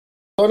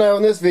So now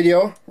in this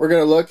video, we're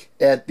going to look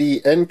at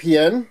the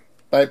NPN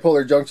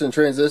bipolar junction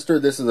transistor.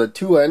 This is a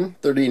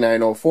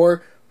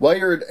 2N3904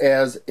 wired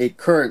as a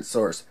current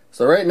source.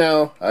 So right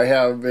now, I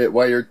have it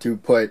wired to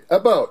put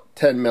about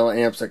 10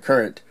 milliamps of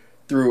current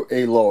through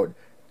a load.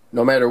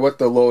 No matter what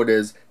the load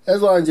is,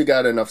 as long as you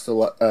got enough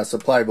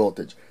supply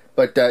voltage.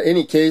 But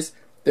any case,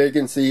 there you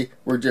can see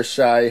we're just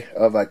shy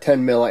of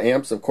 10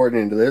 milliamps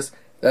according to this.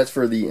 That's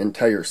for the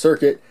entire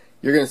circuit.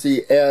 You're going to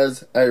see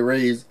as I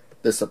raise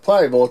the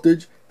supply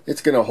voltage,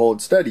 it's going to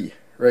hold steady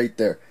right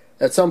there.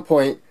 At some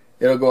point,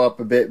 it'll go up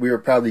a bit. We were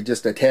probably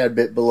just a tad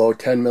bit below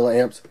 10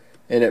 milliamps,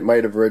 and it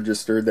might have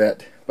registered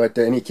that. But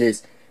in any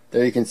case,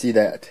 there you can see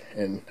that.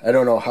 And I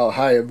don't know how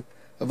high of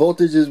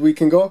voltages we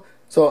can go,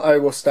 so I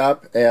will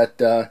stop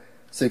at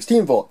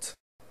 16 volts.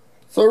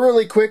 So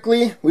really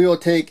quickly, we will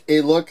take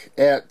a look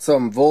at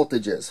some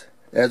voltages.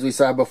 As we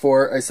saw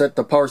before, I set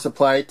the power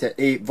supply to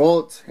 8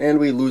 volts, and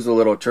we lose a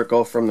little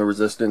trickle from the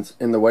resistance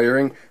in the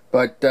wiring.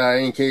 But in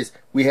any case,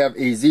 we have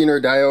a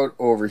zener diode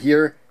over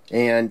here,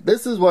 and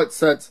this is what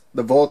sets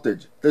the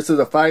voltage. This is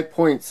a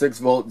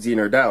 5.6 volt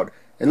zener diode,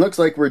 and looks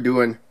like we're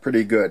doing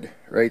pretty good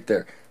right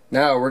there.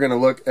 Now we're going to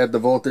look at the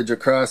voltage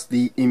across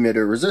the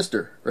emitter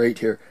resistor right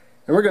here,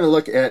 and we're going to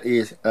look at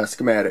a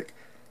schematic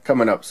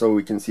coming up so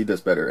we can see this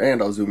better,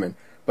 and I'll zoom in.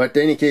 But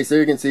in any case,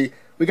 there you can see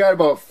we got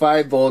about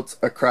 5 volts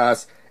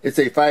across. It's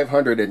a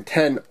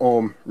 510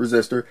 ohm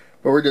resistor,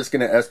 but we're just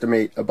going to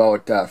estimate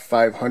about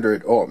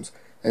 500 ohms.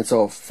 And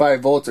so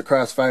 5 volts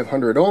across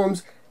 500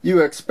 ohms,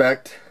 you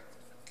expect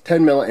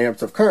 10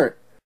 milliamps of current.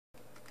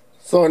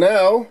 So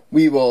now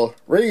we will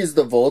raise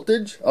the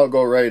voltage. I'll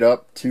go right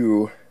up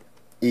to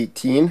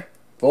 18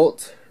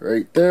 volts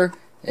right there.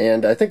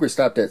 And I think we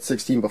stopped at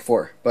 16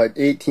 before, but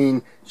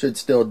 18 should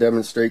still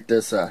demonstrate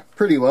this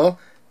pretty well.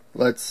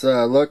 Let's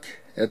look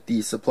at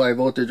the supply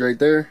voltage right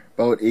there,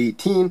 about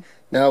 18.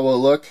 Now we'll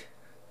look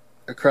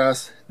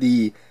across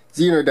the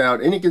zener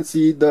diode, and you can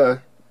see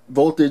the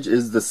voltage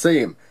is the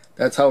same.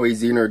 That's how a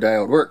zener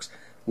diode works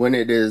when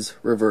it is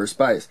reverse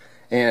bias.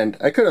 And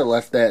I could have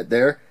left that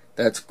there.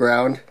 That's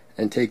ground,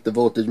 and take the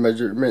voltage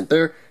measurement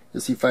there. You'll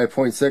see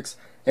 5.6.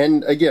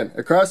 And again,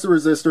 across the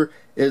resistor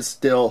is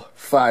still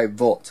 5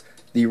 volts.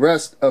 The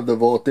rest of the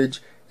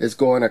voltage is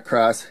going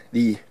across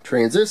the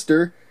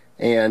transistor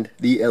and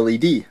the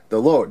LED, the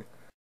load.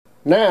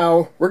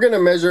 Now, we're going to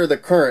measure the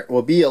current.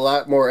 Will be a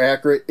lot more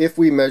accurate if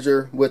we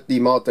measure with the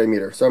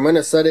multimeter. So I'm going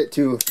to set it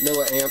to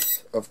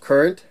milliamps of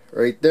current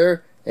right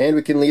there. And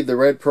we can leave the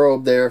red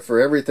probe there for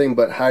everything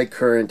but high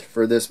current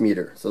for this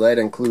meter. So that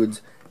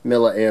includes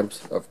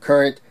milliamps of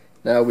current.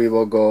 Now we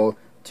will go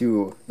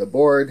to the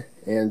board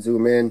and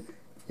zoom in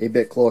a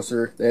bit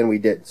closer than we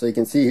did. So you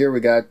can see here we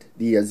got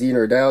the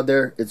zener diode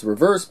there. It's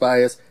reverse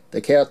bias.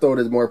 The cathode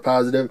is more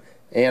positive,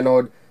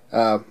 anode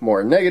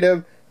more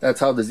negative.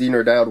 That's how the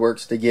zener diode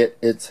works to get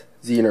its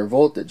zener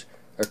voltage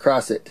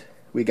across it.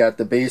 We got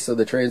the base of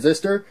the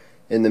transistor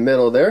in the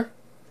middle there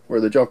where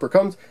the jumper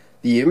comes,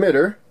 the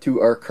emitter to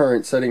our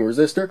current setting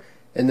resistor,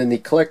 and then the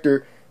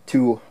collector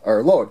to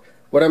our load.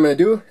 What I'm going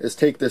to do is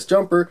take this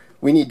jumper.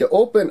 We need to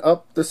open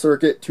up the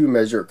circuit to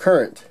measure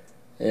current.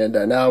 And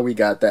now we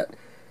got that.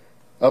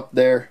 Up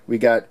there we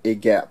got a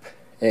gap,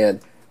 and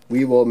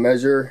we will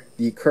measure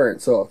the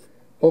current. So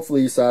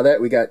hopefully you saw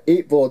that. We got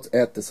 8 volts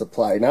at the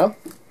supply now,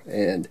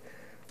 and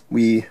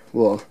we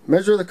will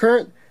measure the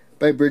current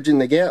by bridging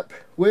the gap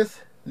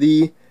with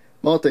the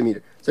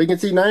multimeter. So you can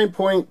see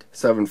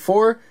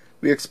 9.74.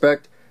 We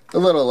expect a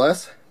little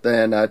less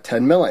than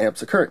 10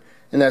 milliamps of current,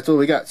 and that's what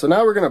we got. So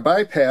now we're going to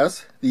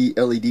bypass the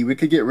LED. We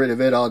could get rid of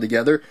it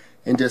altogether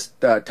and just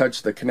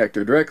touch the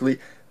connector directly,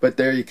 but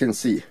there you can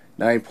see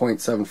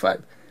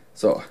 9.75.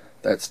 So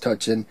that's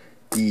touching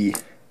the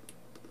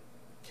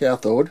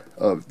cathode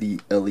of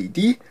the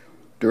LED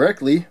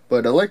directly,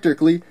 but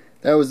electrically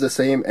that was the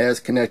same as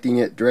connecting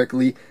it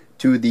directly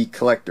to the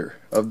collector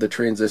of the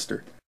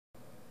transistor.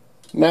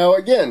 Now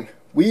again,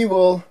 we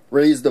will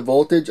raise the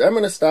voltage. I'm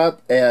going to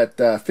stop at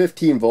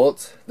 15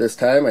 volts this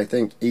time. I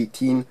think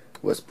 18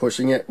 was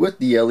pushing it with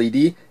the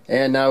LED,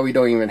 and now we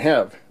don't even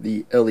have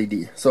the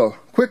LED. So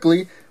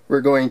quickly,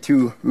 we're going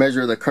to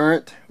measure the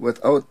current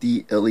without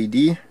the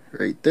LED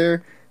right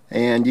there,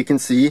 and you can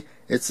see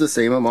it's the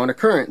same amount of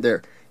current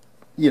there.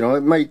 You know,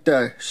 it might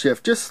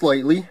shift just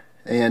slightly,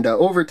 and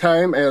over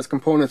time, as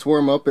components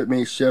warm up, it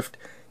may shift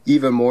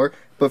even more,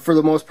 but for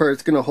the most part,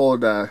 it's going to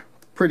hold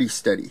pretty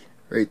steady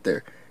right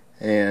there.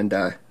 And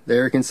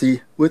there you can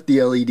see with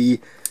the LED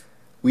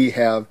we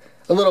have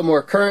a little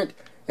more current,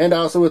 and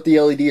also with the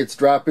LED it's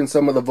dropping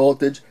some of the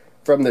voltage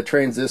from the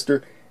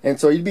transistor, and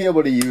so you'd be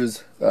able to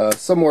use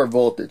some more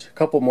voltage, a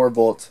couple more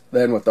volts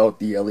than without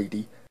the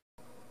LED.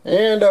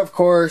 And of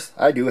course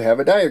I do have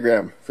a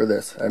diagram for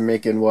this. I'm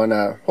making one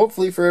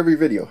hopefully for every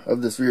video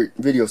of this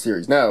video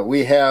series. Now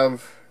we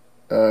have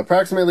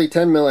approximately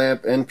 10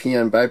 milliamp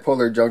NPN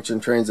bipolar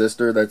junction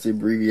transistor. That's the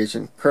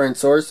abbreviation current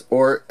source,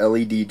 or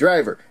LED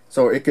driver.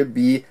 So it could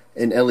be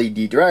an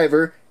LED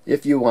driver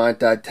if you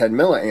want 10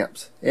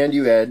 milliamps and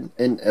you add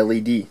an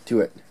LED to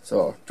it.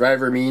 So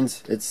driver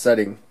means it's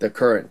setting the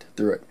current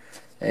through it.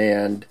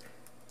 And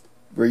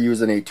we're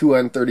using a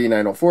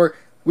 2N3904.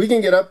 We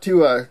can get up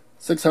to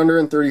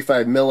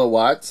 635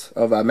 milliwatts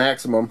of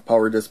maximum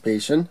power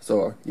dissipation,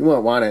 so you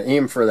won't want to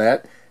aim for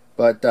that,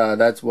 but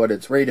that's what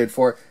it's rated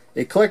for.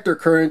 A collector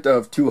current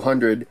of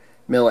 200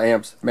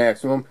 milliamps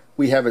maximum.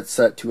 We have it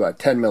set to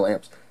 10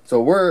 milliamps.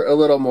 So we're a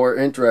little more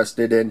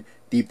interested in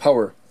the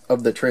power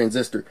of the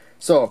transistor.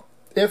 So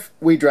if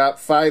we drop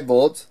 5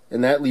 volts,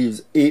 and that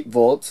leaves 8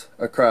 volts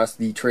across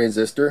the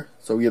transistor,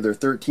 so either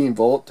 13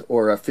 volt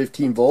or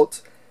 15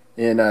 volts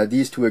in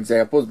these two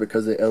examples,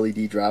 because the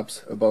LED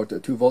drops about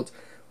 2 volts,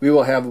 we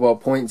will have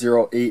about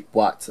 0.08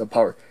 watts of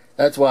power.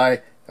 That's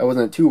why I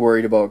wasn't too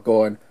worried about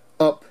going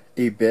up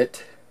a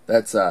bit.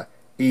 That's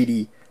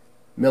 80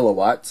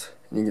 milliwatts.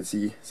 And you can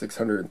see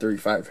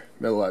 635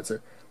 milliwatts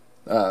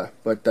there.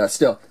 But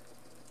still,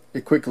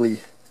 it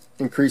quickly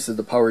increases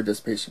the power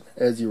dissipation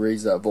as you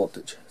raise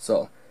voltage.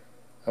 So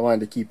I wanted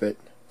to keep it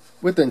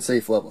within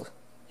safe levels.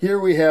 Here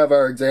we have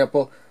our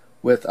example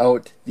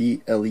without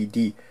the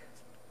LED.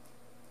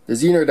 The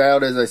zener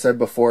diode, as I said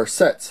before,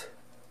 sets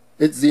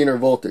its zener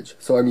voltage.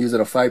 So I'm using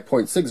a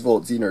 5.6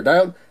 volt zener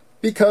diode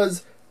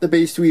because the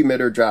base to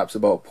emitter drops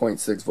about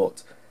 0.6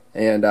 volts.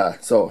 And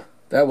so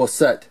that will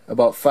set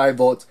about 5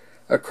 volts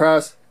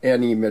across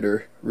an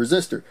emitter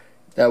resistor.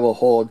 That will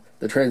hold,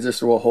 the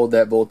transistor will hold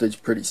that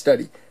voltage pretty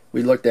steady.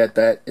 We looked at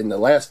that in the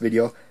last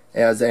video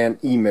as an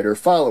emitter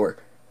follower.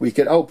 We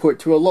could output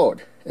to a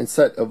load and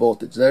set a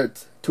voltage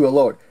that's to a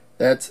load.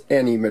 That's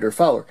an emitter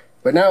follower.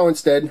 But now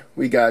instead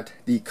we got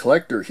the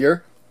collector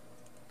here,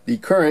 the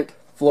current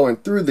flowing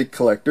through the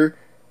collector,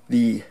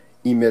 the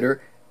emitter,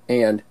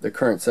 and the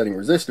current setting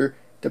resistor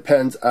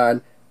depends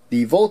on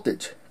the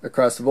voltage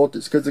across the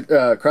voltage,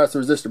 across the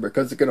resistor,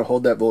 because it's going to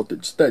hold that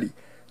voltage steady.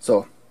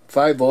 So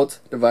 5 volts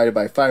divided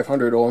by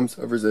 500 ohms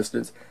of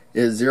resistance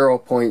is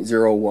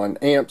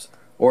 0.01 amps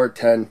or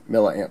 10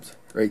 milliamps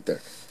right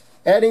there.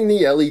 Adding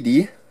the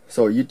LED,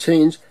 so you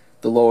change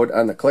the load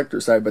on the collector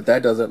side, but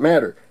that doesn't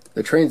matter.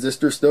 The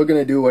transistor is still going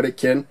to do what it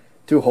can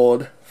to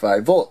hold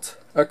 5 volts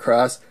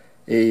across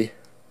a,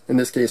 in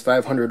this case,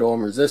 500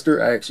 ohm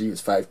resistor. I actually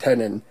used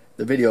 510 in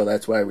the video,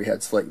 that's why we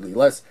had slightly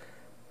less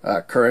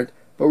current,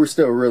 but we're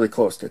still really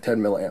close to 10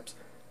 milliamps.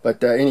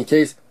 But in any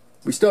case,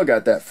 we still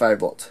got that 5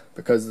 volts,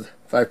 because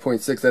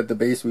 5.6 at the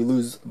base, we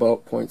lose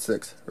about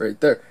 0.6 right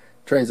there.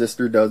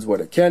 Transistor does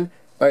what it can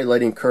by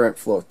letting current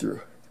flow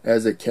through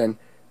as it can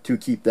to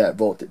keep that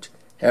voltage.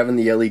 Having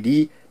the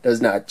LED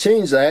does not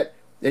change that.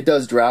 It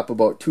does drop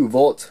about 2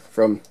 volts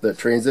from the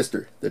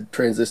transistor. The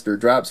transistor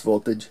drops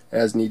voltage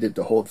as needed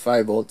to hold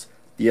 5 volts.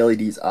 The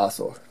LED is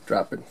also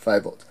dropping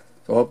 5 volts.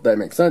 So I hope that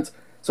makes sense.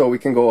 So we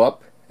can go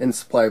up and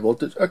supply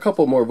voltage a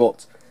couple more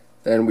volts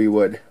than we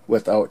would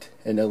without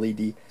an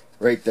LED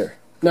right there.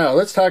 Now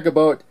let's talk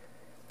about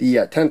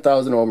the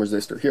 10,000 ohm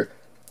resistor here.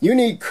 You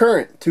need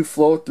current to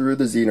flow through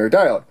the zener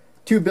diode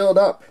to build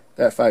up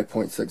that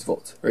 5.6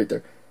 volts right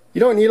there. You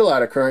don't need a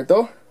lot of current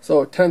though,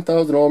 so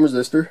 10,000 ohm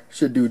resistor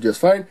should do just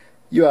fine.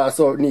 You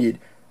also need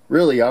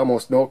really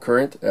almost no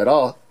current at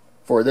all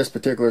for this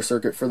particular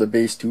circuit for the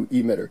base to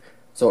emitter.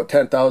 So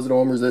 10,000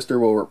 ohm resistor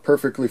will work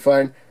perfectly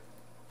fine.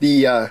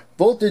 The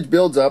voltage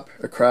builds up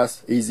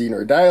across a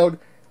zener diode.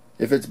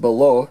 If it's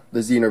below the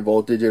zener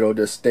voltage, it'll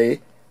just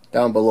stay.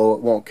 Down below,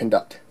 it won't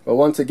conduct. But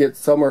once it gets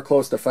somewhere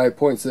close to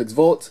 5.6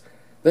 volts,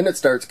 then it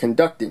starts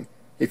conducting.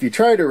 If you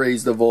try to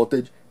raise the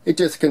voltage, it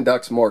just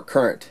conducts more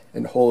current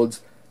and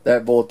holds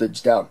that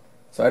voltage down.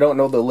 So I don't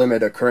know the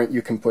limit of current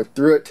you can put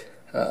through it.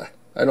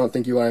 I don't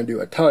think you want to do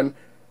a ton,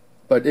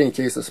 but in any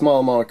case, a small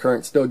amount of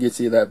current still gets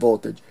you that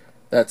voltage.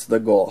 That's the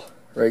goal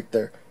right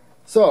there.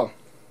 So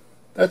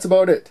that's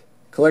about it.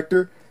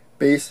 Collector,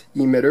 base,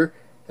 emitter.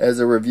 As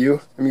a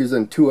review, I'm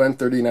using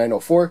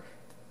 2N3904.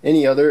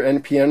 Any other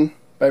NPN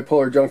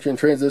bipolar junction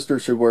transistor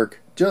should work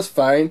just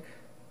fine,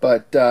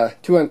 but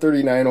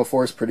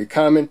 2N3904 is pretty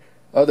common.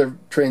 Other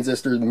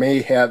transistors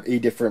may have a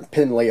different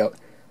pin layout,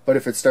 but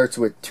if it starts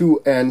with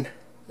 2N,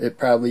 it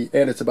probably,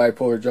 and it's a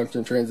bipolar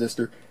junction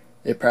transistor,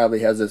 it probably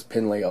has this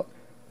pin layout.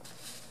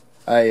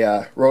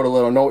 I wrote a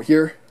little note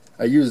here.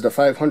 I used a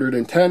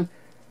 510.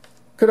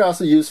 Could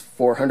also use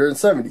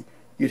 470.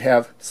 You'd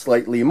have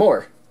slightly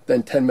more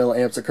than 10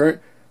 milliamps of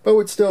current, but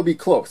would still be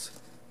close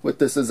with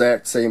this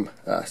exact same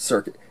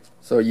circuit.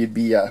 So you'd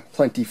be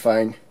plenty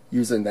fine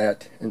using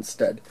that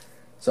instead.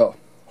 So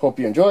hope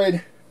you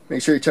enjoyed.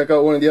 Make sure you check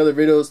out one of the other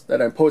videos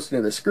that I'm posting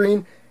to the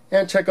screen,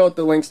 and check out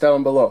the links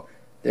down below.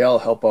 They all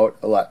help out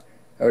a lot.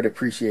 I would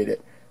appreciate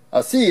it.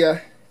 I'll see ya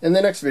in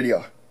the next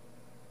video.